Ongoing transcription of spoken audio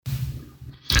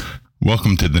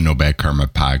Welcome to the No Bad Karma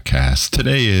podcast.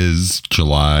 Today is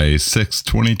July 6th,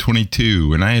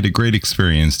 2022, and I had a great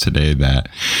experience today that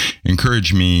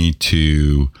encouraged me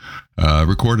to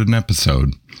record an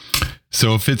episode.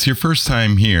 So if it's your first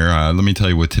time here, let me tell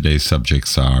you what today's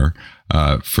subjects are,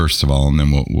 first of all, and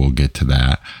then we'll get to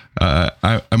that.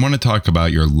 I want to talk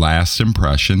about your last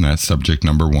impression. That's subject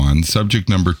number one. Subject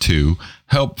number two,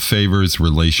 help favors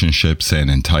relationships and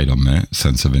entitlement,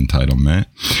 sense of entitlement.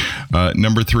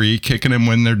 Number three, kicking them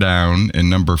when they're down. And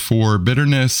number four,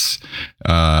 bitterness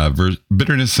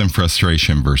and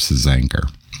frustration versus anger.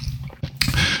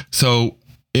 So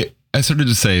I started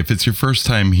to say, if it's your first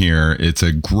time here, it's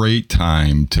a great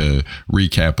time to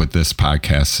recap what this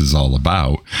podcast is all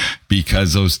about,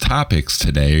 because those topics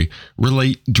today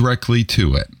relate directly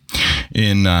to it.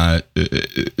 In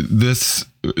this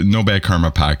No Bad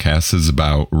Karma podcast is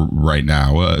about right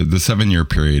now, the 7-year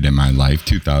period in my life,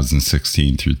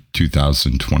 2016 through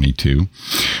 2022.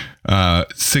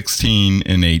 16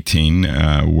 and 18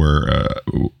 were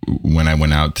when I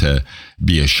went out to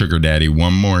be a sugar daddy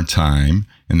one more time.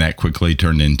 And that quickly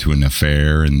turned into an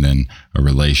affair, and then a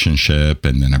relationship,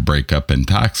 and then a breakup and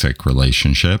toxic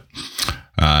relationship.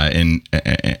 And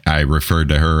I referred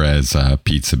to her as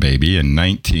Pizza Baby. In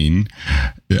 19,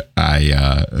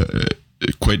 I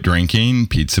quit drinking.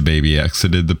 Pizza Baby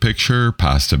exited the picture.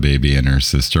 Pasta Baby and her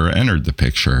sister entered the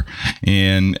picture.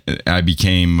 And I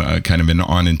became kind of an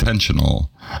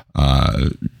unintentional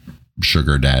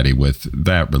sugar daddy with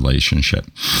that relationship.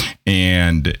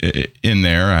 And in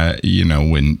there,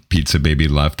 when Pizza Baby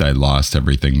left, I lost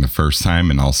everything the first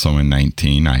time. And also in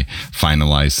 19, I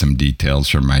finalized some details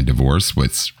from my divorce,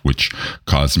 which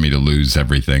caused me to lose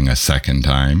everything a second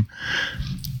time.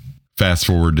 Fast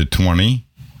forward to 20.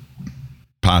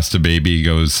 Pasta Baby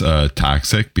goes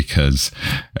toxic because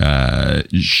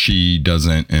she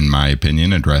doesn't, in my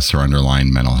opinion, address her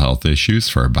underlying mental health issues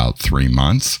for about 3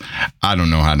 months. I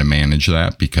don't know how to manage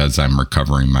that because I'm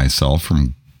recovering myself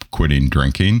from quitting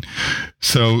drinking.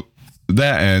 So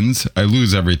that ends. I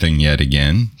lose everything yet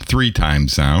again, 3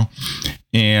 times now.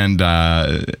 And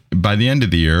by the end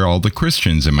of the year, all the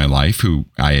Christians in my life who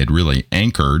I had really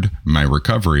anchored my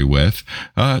recovery with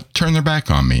turn their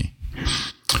back on me.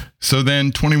 So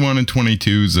then 21 and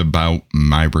 22 is about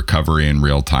my recovery in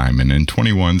real time. And in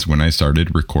 21 is when I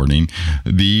started recording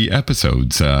the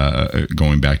episodes,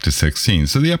 going back to 16.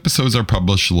 So the episodes are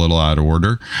published a little out of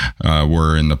order.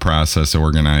 We're in the process of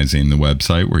organizing the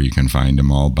website where you can find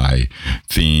them all by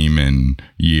theme and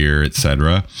year,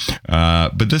 etc.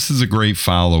 But this is a great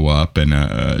follow-up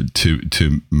and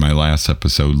to my last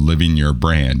episode, Living Your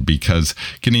Brand, because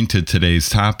getting to today's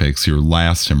topics, your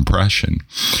last impression,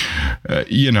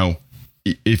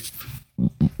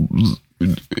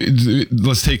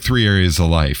 let's take 3 areas of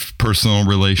life: personal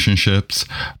relationships,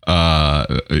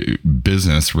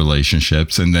 business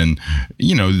relationships, and then,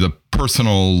 the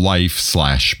personal life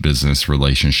 / business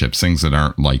relationships, things that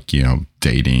aren't like,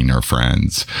 dating or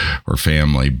friends or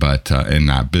family, but, and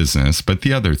not business, but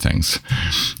the other things.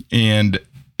 And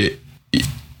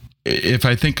if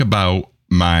I think about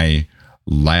my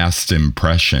last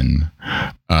impression,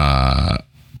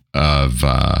 of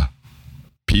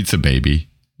Pizza Baby,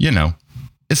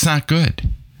 it's not good.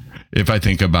 If I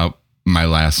think about my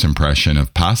last impression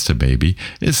of Pasta Baby,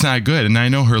 it's not good. And I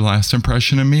know her last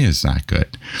impression of me is not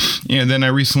good. And then I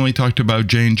recently talked about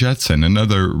Jane Jetson,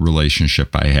 another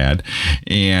relationship I had.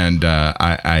 And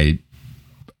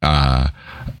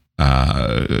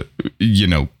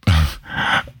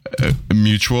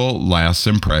mutual last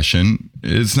impression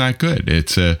is not good.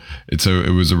 It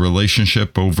was a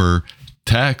relationship over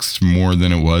text more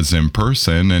than it was in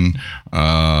person, and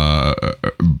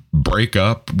break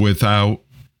up without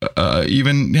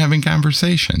even having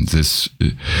conversations. This,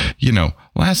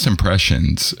 last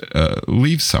impressions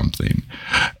leave something.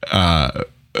 But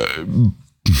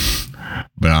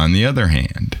on the other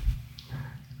hand,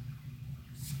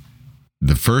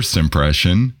 the first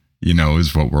impression,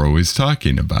 is what we're always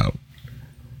talking about.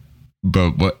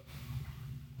 But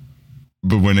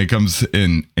when it comes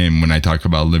in, and when I talk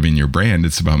about living your brand,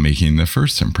 it's about making the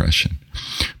first impression.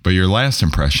 But your last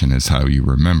impression is how you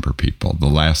remember people. The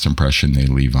last impression they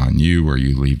leave on you or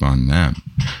you leave on them.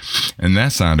 And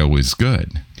that's not always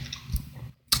good.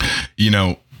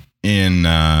 In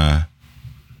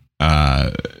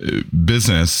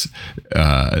business,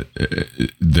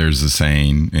 there's a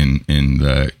saying in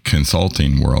the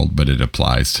consulting world, but it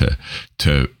applies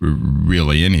to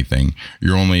really anything.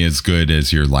 You're only as good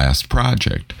as your last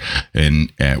project.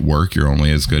 And at work, you're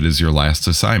only as good as your last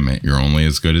assignment. You're only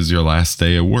as good as your last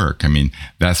day of work. I mean,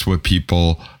 that's what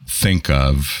people think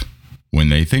of when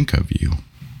they think of you.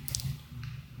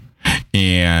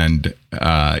 And,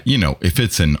 if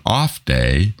it's an off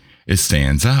day, it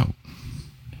stands out.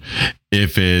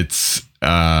 If it's,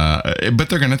 but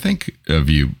they're going to think of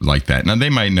you like that. Now, they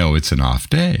might know it's an off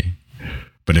day,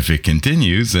 but if it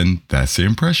continues, then that's the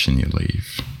impression you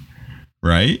leave,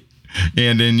 right?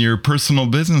 And in your personal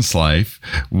business life,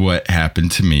 what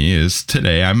happened to me is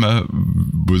today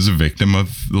was a victim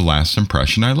of the last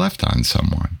impression I left on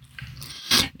someone.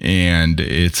 And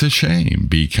it's a shame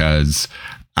because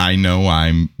I know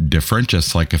I'm different,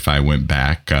 just like if I went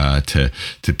back to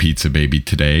Pizza Baby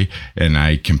today and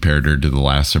I compared her to the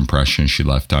last impression she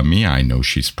left on me, I know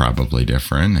she's probably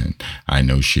different, and I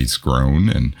know she's grown,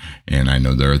 and I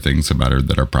know there are things about her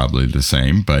that are probably the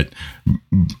same, but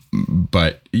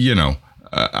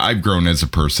I've grown as a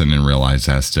person and realized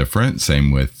that's different.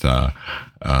 Same with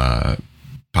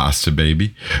Pasta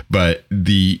Baby, but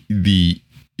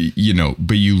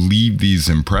but you leave these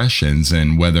impressions,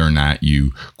 and whether or not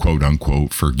you quote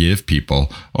unquote forgive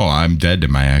people, oh, I'm dead to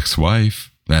my ex-wife.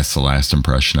 That's the last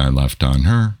impression I left on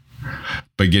her.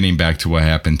 But getting back to what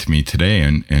happened to me today,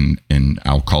 and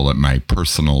I'll call it my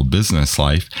personal business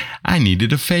life, I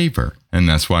needed a favor. And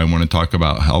that's why I want to talk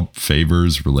about help,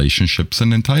 favors, relationships,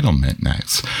 and entitlement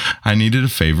next. I needed a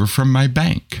favor from my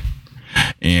bank.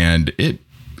 And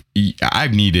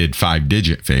I've needed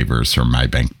 5-digit favors from my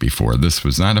bank before. This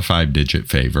was not a 5-digit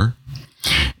favor.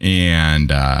 And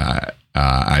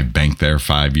I've banked there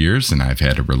 5 years, and I've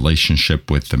had a relationship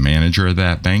with the manager of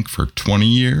that bank for 20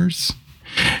 years,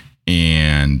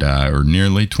 and or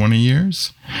nearly 20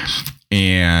 years.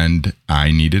 And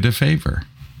I needed a favor,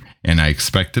 and I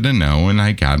expected a no, and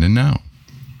I got a no.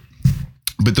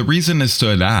 But the reason it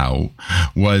stood out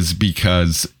was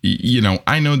because,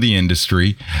 I know the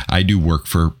industry. I do work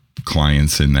for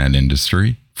clients in that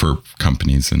industry, for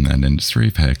companies in that industry.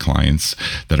 I've had clients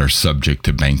that are subject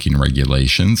to banking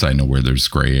regulations. I know where there's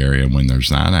gray area and when there's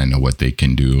not. I know what they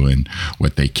can do and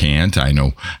what they can't. I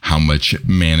know how much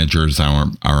managers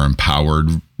are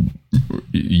empowered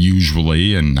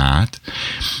usually and not.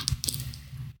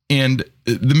 And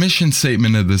the mission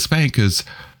statement of this bank is,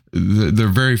 their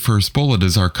very first bullet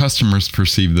is, our customers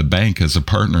perceive the bank as a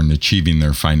partner in achieving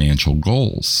their financial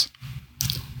goals.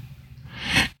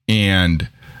 And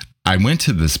I went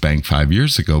to this bank 5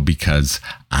 years ago because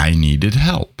I needed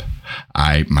help.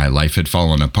 My life had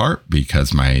fallen apart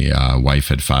because my wife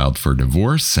had filed for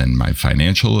divorce, and my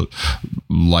financial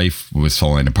life was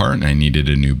falling apart, and I needed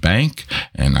a new bank,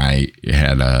 and I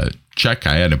had a check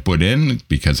I had to put in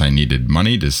because I needed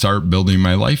money to start building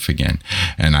my life again.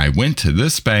 And I went to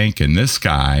this bank and this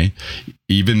guy,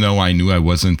 even though I knew I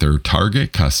wasn't their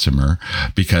target customer,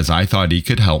 because I thought he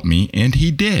could help me, and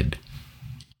he did.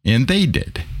 And they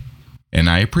did. And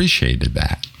I appreciated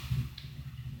that.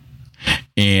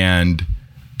 And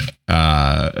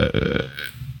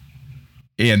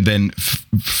then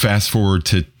fast forward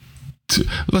to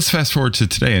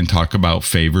today and talk about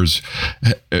favors,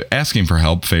 asking for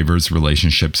help, favors,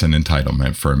 relationships, and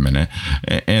entitlement for a minute.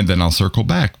 And then I'll circle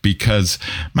back, because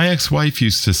my ex-wife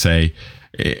used to say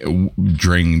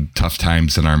during tough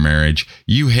times in our marriage,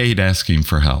 you hate asking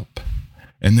for help.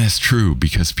 And that's true,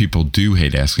 because people do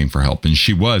hate asking for help. And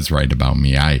she was right about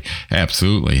me. I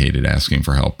absolutely hated asking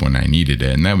for help when I needed it.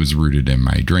 And that was rooted in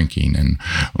my drinking and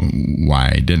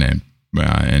why I didn't.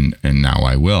 And now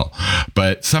I will.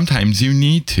 But sometimes you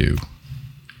need to.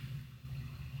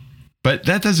 But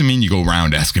that doesn't mean you go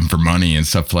around asking for money and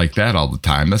stuff like that all the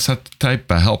time. That's not the type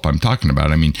of help I'm talking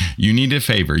about. I mean, you need a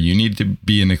favor. You need to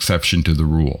be an exception to the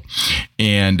rule.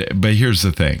 But here's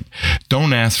the thing.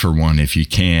 Don't ask for one if you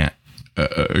can't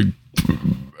if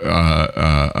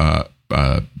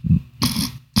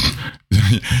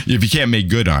you can't make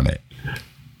good on it.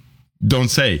 Don't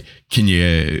say, can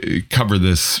you cover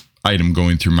this item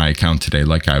going through my account today,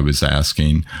 like I was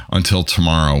asking, until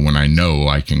tomorrow when I know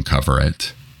I can cover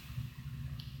it.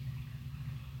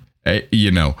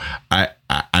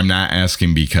 I'm not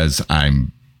asking because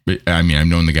I've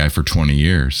known the guy for 20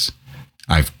 years.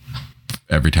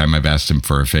 Every time I've asked him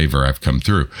for a favor, I've come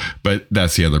through. But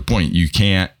that's the other point. You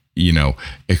can't,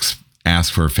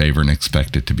 ask for a favor and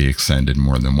expect it to be extended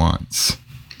more than once.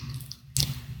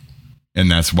 And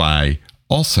that's why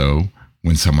also,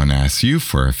 when someone asks you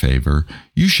for a favor,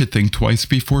 you should think twice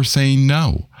before saying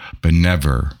no, but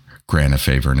never grant a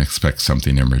favor and expect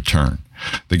something in return.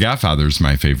 The Godfather is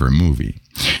my favorite movie.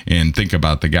 And think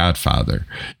about The Godfather.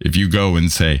 If you go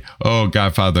and say, oh,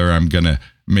 Godfather, I'm going to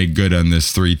make good on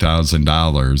this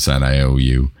 $3,000 that I owe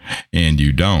you, and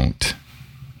you don't,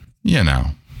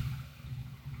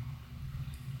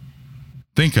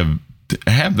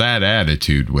 have that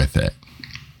attitude with it.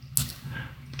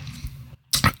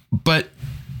 But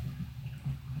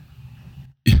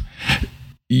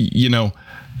you know,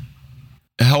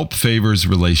 help favors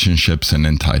relationships and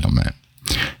entitlement.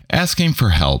 Asking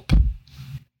for help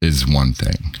is one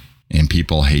thing, and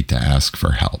people hate to ask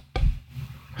for help.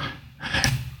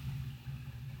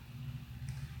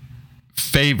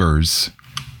 Favors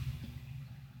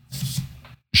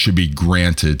should be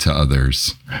granted to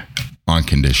others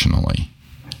unconditionally.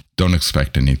 Don't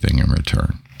expect anything in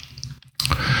return.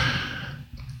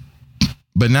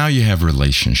 But now you have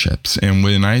relationships. And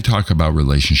when I talk about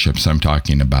relationships, I'm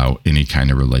talking about any kind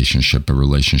of relationship, a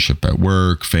relationship at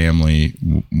work, family,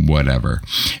 whatever.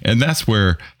 And that's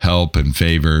where help and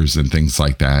favors and things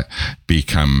like that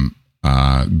become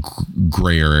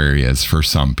grayer areas for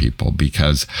some people,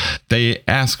 because they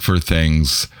ask for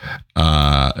things.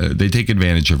 They take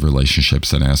advantage of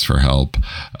relationships and ask for help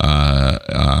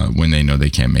when they know they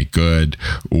can't make good,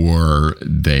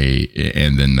 and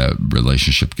then the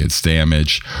relationship gets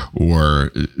damaged,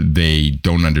 or they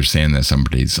don't understand that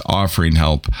somebody's offering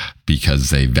help because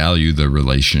they value the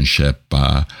relationship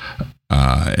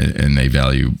and they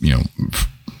value,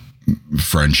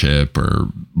 friendship or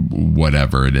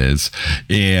whatever it is,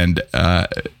 and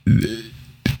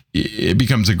it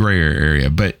becomes a gray area.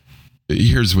 But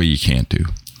here's what you can't do: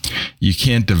 you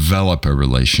can't develop a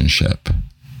relationship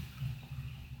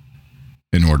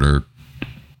in order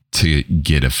to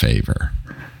get a favor.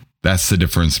 That's the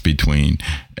difference between,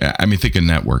 think of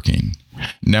networking.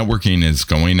 Networking is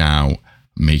going out,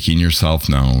 making yourself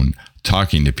known,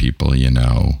 talking to people,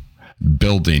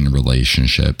 building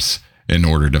relationships in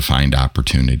order to find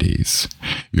opportunities.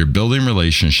 You're building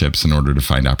relationships in order to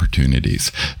find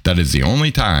opportunities. That is the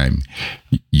only time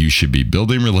you should be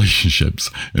building relationships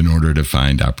in order to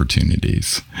find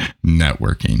opportunities.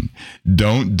 Networking.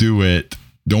 Don't do it.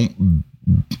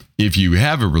 If you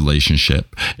have a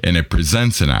relationship and it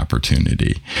presents an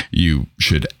opportunity, you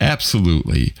should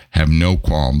absolutely have no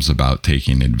qualms about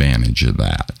taking advantage of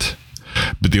that.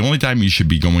 But the only time you should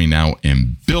be going out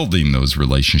and building those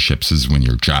relationships is when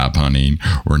you're job hunting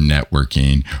or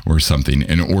networking or something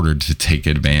in order to take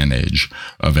advantage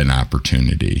of an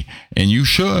opportunity. And you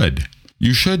should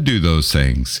do those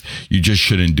things. You just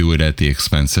shouldn't do it at the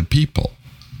expense of people.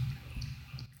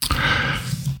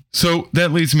 So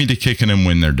that leads me to kicking them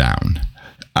when they're down.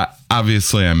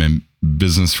 Obviously, I'm in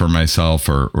business for myself,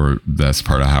 or that's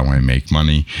part of how I make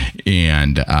money.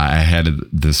 And I had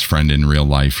this friend in real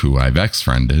life who I've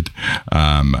ex-friended,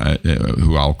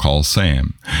 who I'll call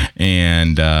Sam.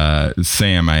 And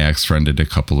Sam, I ex-friended a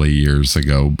couple of years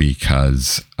ago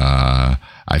because I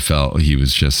felt he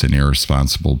was just an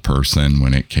irresponsible person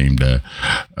when it came to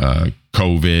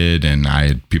COVID, and I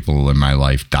had people in my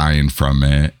life dying from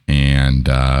it, and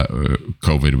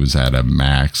COVID was at a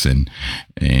max, and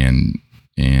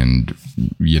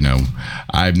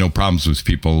I have no problems with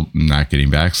people not getting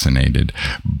vaccinated,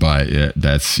 but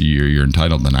that's you're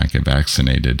entitled to not get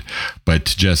vaccinated. But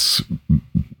to just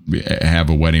have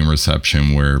a wedding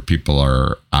reception where people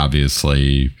are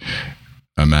obviously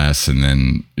a mess, and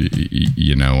then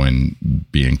and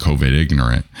being COVID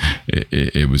ignorant,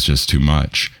 it was just too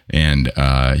much. And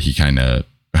he kind of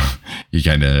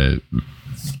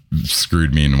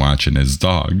screwed me in watching his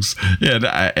dogs, and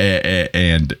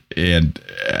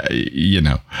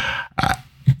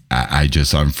I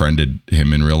just unfriended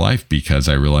him in real life because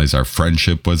I realized our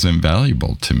friendship wasn't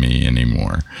valuable to me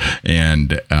anymore,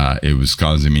 and it was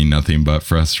causing me nothing but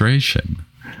frustration.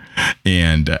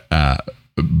 And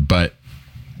but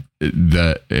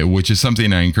which is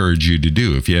something I encourage you to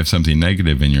do. If you have something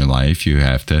negative in your life, you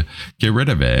have to get rid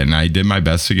of it. And I did my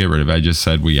best to get rid of it. I just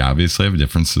said, we obviously have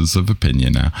differences of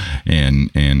opinion now, and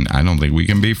I don't think we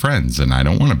can be friends, and I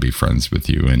don't want to be friends with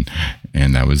you.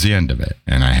 And that was the end of it.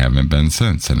 And I haven't been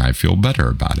since, and I feel better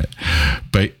about it.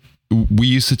 But we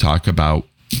used to talk about,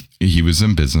 he is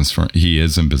in business for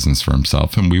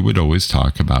himself, and we would always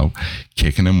talk about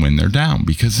kicking them when they're down,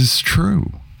 because it's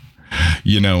true.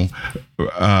 The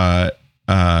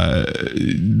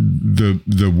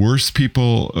worst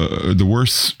people, the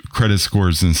worst credit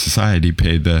scores in society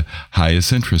pay the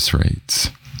highest interest rates.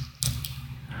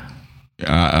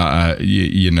 That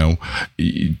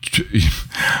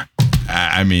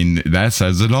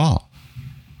says it all.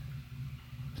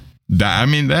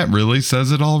 That really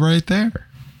says it all right there.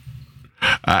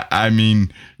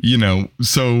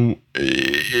 So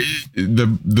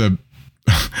the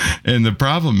and the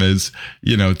problem is,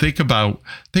 think about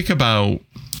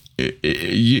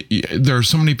there are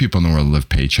so many people in the world who live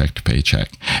paycheck to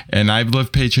paycheck, and I've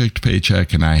lived paycheck to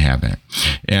paycheck and I haven't.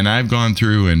 And I've gone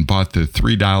through and bought the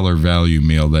 $3 value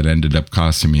meal that ended up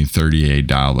costing me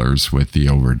 $38 with the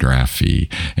overdraft fee.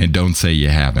 And don't say you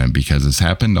haven't, because it's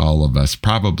happened to all of us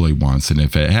probably once. And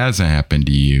if it hasn't happened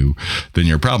to you, then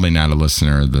you're probably not a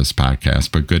listener of this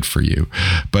podcast, but good for you.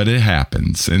 But it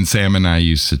happens. And Sam and I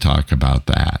used to talk about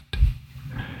that.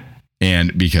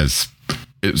 And because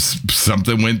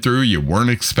something went through you weren't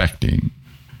expecting.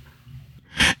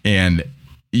 And,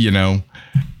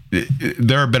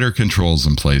 there are better controls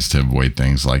in place to avoid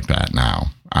things like that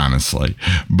now, honestly.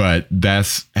 But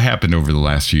that's happened over the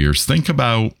last few years. Think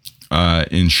about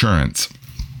insurance,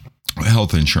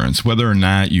 health insurance, whether or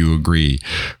not you agree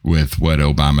with what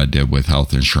Obama did with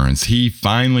health insurance. He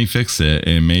finally fixed it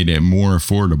and made it more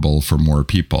affordable for more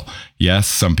people. Yes,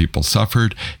 some people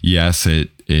suffered. Yes, it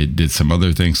did some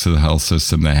other things to the health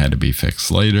system that had to be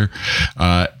fixed later.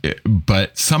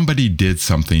 But somebody did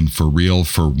something for real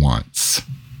for once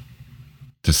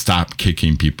to stop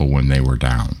kicking people when they were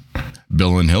down.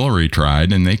 Bill and Hillary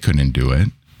tried and they couldn't do it.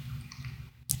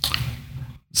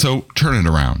 So turn it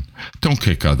around. Don't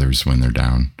kick others when they're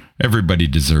down. Everybody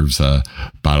deserves a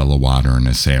bottle of water and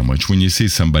a sandwich. When you see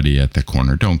somebody at the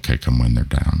corner, don't kick them when they're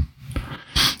down.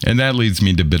 And that leads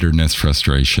me to bitterness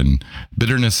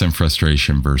and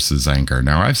frustration versus anger.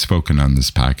 Now, I've spoken on this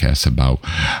podcast about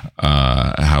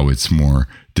how it's more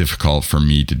difficult for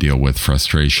me to deal with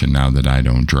frustration now that I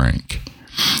don't drink.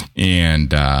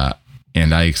 And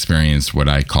I experienced what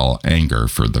I call anger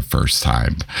for the first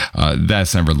time.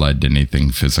 That's never led to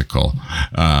anything physical.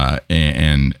 But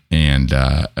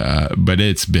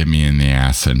it's bit me in the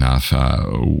ass enough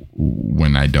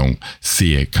when I don't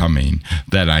see it coming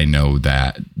that I know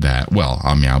that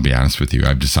I'll be honest with you.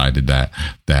 I've decided that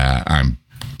I'm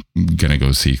going to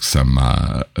go seek some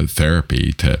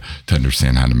therapy to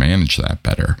understand how to manage that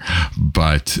better.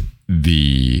 But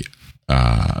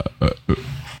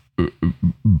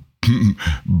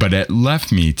but it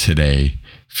left me today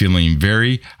feeling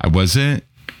I wasn't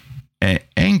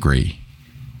angry.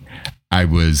 I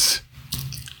was,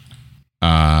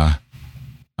 I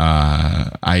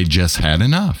just had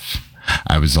enough.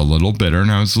 I was a little bitter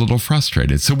and I was a little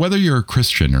frustrated. So whether you're a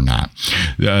Christian or not,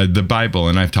 the Bible,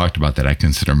 and I've talked about that, I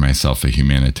consider myself a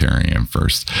humanitarian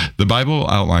first. The Bible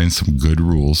outlines some good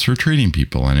rules for treating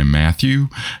people. And in Matthew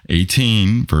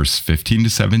 18, verse 15 to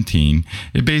 17,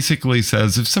 it basically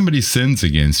says if somebody sins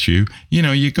against you,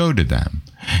 you go to them.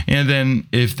 And then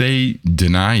if they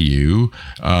deny you,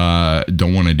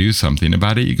 don't want to do something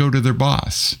about it, you go to their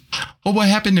boss. Well, what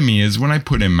happened to me is when I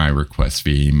put in my request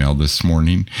via email this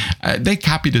morning, they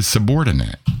copied a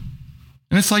subordinate.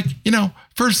 And it's like,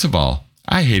 first of all,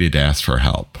 I hated to ask for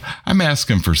help. I'm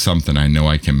asking for something I know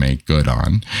I can make good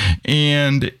on.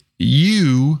 And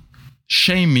you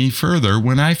shame me further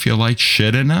when I feel like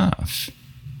shit enough.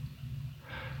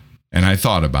 And I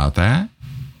thought about that.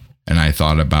 And I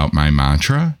thought about my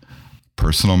mantra,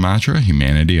 personal mantra,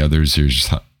 humanity, others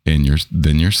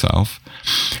than yourself.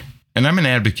 And I'm an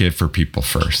advocate for people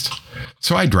first.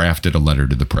 So I drafted a letter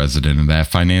to the president of that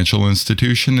financial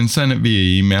institution and sent it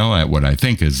via email at what I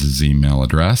think is his email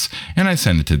address. And I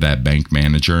sent it to that bank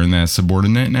manager and that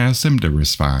subordinate and asked him to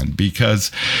respond,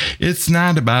 because it's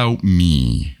not about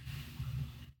me.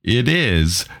 It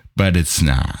is, but it's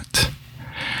not.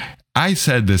 I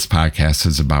said this podcast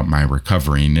is about my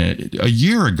recovery. A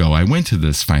year ago, I went to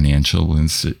this financial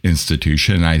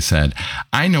institution and I said,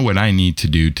 I know what I need to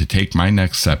do to take my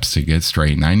next steps to get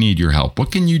straight, and I need your help.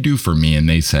 What can you do for me? And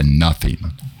they said nothing.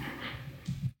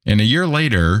 And a year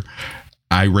later,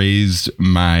 I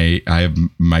have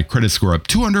my credit score up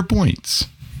 200 points.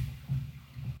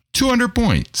 200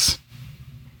 points.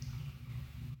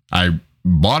 I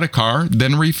bought a car,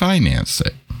 then refinanced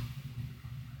it.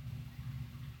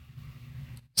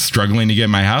 Struggling to get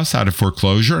my house out of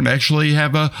foreclosure and actually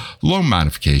have a loan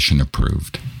modification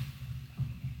approved.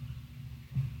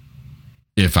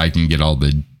 If I can get all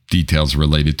the details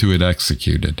related to it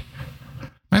executed.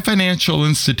 My financial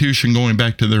institution, going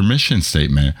back to their mission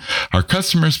statement, our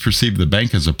customers perceive the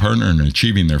bank as a partner in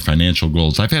achieving their financial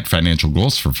goals. I've had financial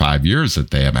goals for 5 years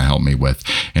that they haven't helped me with.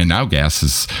 And now gas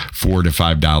is $4 to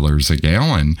 $5 a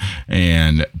gallon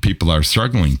and people are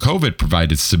struggling. COVID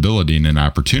provided stability and an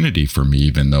opportunity for me,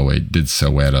 even though it did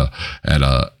so at a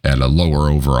lower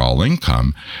overall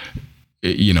income.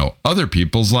 Other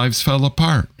people's lives fell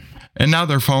apart. And now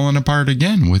they're falling apart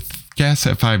again with gas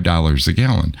at $5 a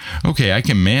gallon. Okay, I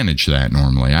can manage that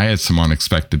normally. I had some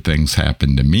unexpected things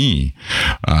happen to me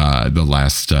the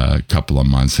last couple of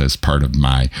months as part of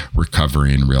my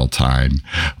recovery in real time.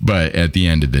 But at the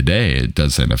end of the day, it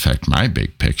doesn't affect my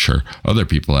big picture. Other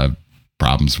people have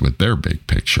problems with their big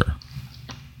picture.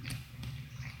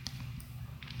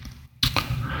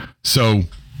 So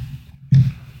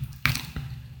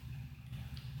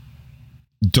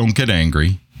don't get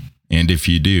angry. And if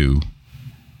you do,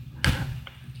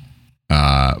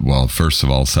 well, first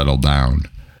of all, settle down,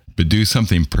 but do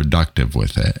something productive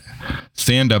with it.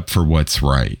 Stand up for what's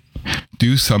right.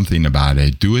 Do something about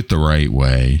it. Do it the right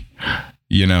way.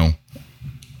 You know,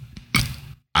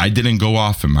 I didn't go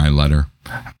off in my letter.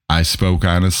 I spoke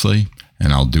honestly,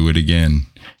 and I'll do it again.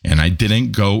 And I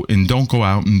didn't go, and don't go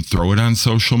out and throw it on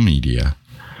social media.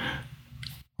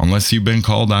 Unless you've been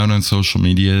called out on social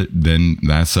media, then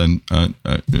that's another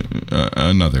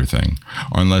thing.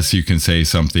 Unless you can say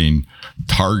something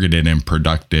targeted and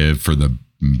productive for the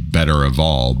better of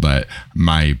all. But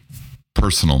my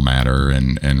personal matter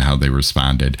and how they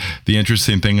responded. The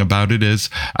interesting thing about it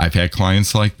is I've had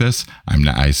clients like this.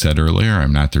 I said earlier,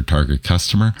 I'm not their target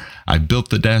customer. I built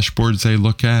the dashboards they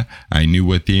look at. I knew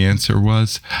what the answer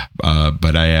was,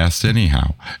 but I asked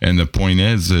anyhow. And the point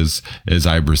is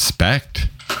I respect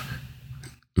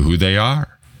who they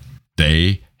are.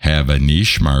 They have a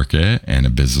niche market and a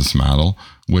business model,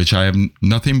 which I have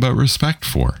nothing but respect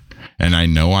for. And I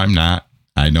know I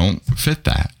don't fit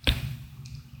that.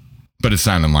 But it's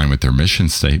not in line with their mission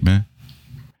statement,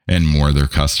 and more of their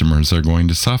customers are going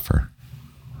to suffer.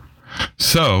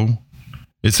 So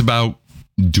it's about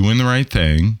doing the right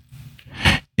thing.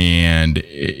 And,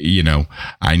 you know,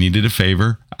 I needed a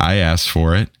favor. I asked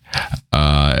for it.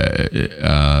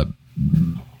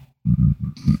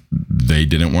 They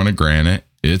didn't want to grant it.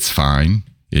 It's fine.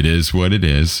 It is what it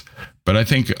is. But I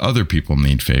think other people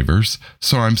need favors,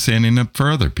 so I'm standing up for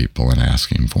other people and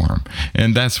asking for them.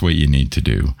 And that's what you need to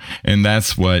do. And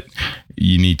that's what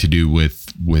you need to do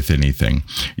with anything.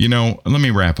 You know, let me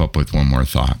wrap up with one more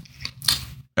thought.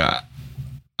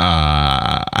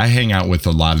 I hang out with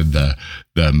a lot of the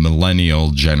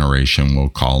millennial generation, we'll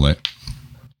call it,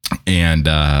 and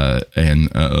a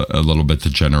little bit the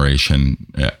generation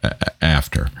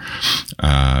after,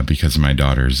 because my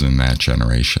daughter's in that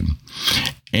generation.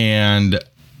 And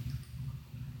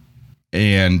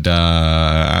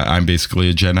I'm basically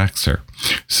a Gen Xer.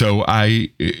 So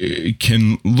I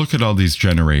can look at all these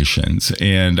generations,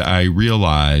 and I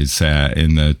realize that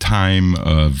in the time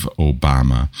of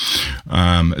Obama,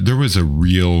 there was a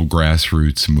real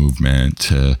grassroots movement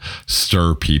to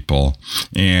stir people,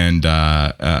 and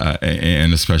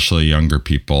especially younger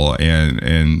people,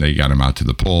 and they got them out to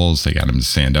the polls. They got them to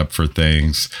stand up for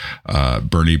things.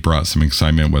 Bernie brought some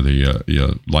excitement, whether you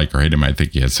like or hate him. I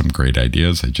think he had some great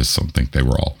ideas. I just don't think they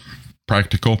were all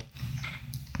practical.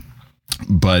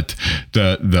 But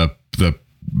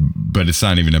but it's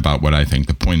not even about what I think.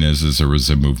 The point is there was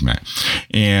a movement.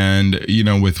 And, you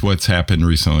know, with what's happened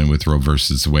recently with Roe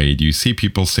versus Wade, you see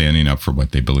people standing up for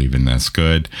what they believe in. That's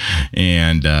good.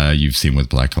 And you've seen with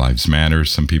Black Lives Matter,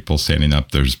 some people standing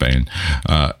up. There's been,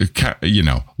 you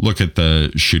know, look at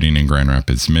the shooting in Grand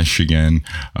Rapids, Michigan.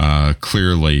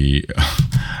 Clearly,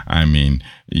 I mean,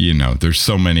 you know, there's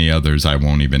so many others. I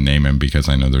won't even name them because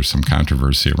I know there's some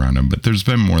controversy around them, but there's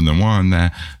been more than one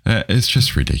that it's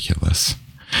just ridiculous.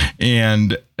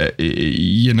 And,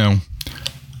 you know,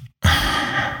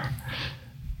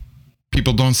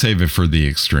 people don't save it for the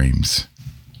extremes.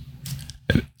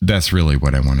 That's really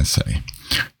what I want to say.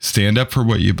 Stand up for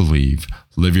what you believe.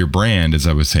 Live your brand, as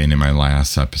I was saying in my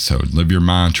last episode. Live your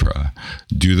mantra.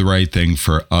 Do the right thing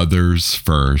for others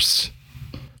first.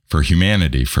 For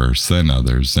humanity first, then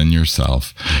others, then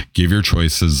yourself. Give your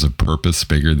choices a purpose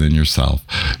bigger than yourself.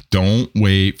 Don't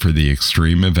wait for the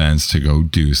extreme events to go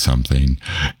do something.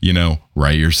 You know,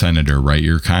 write your senator, write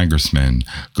your congressman,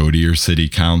 go to your city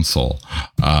council.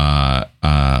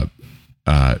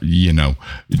 You know,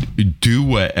 do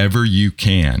whatever you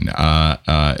can.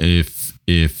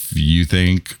 If you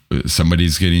think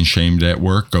somebody's getting shamed at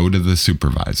work, go to the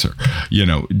supervisor.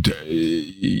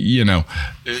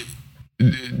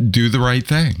 Do the right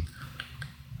thing.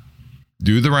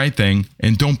 Do the right thing,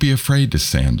 and don't be afraid to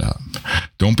stand up.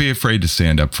 Don't be afraid to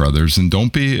stand up for others, and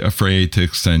don't be afraid to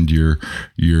extend your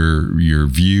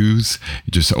views.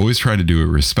 Just always try to do it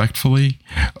respectfully.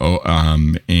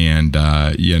 I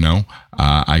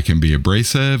can be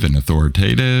abrasive and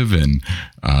authoritative and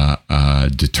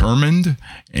determined,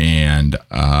 and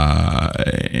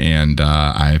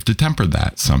I have to temper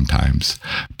that sometimes.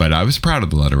 But I was proud of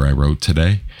the letter I wrote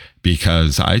today,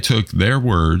 because I took their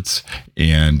words,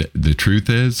 and the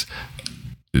truth is,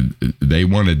 they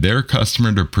wanted their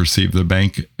customer to perceive the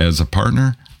bank as a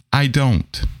partner. I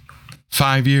don't.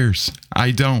 5 years.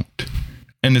 I don't.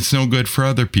 And it's no good for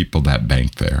other people that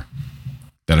bank there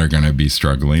that are going to be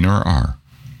struggling or are.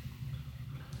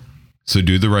 So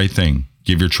do the right thing.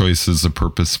 Give your choices a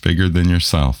purpose bigger than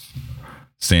yourself.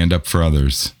 Stand up for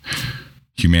others.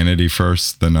 Humanity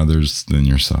first, then others, then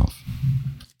yourself.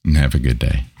 And have a good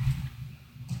day.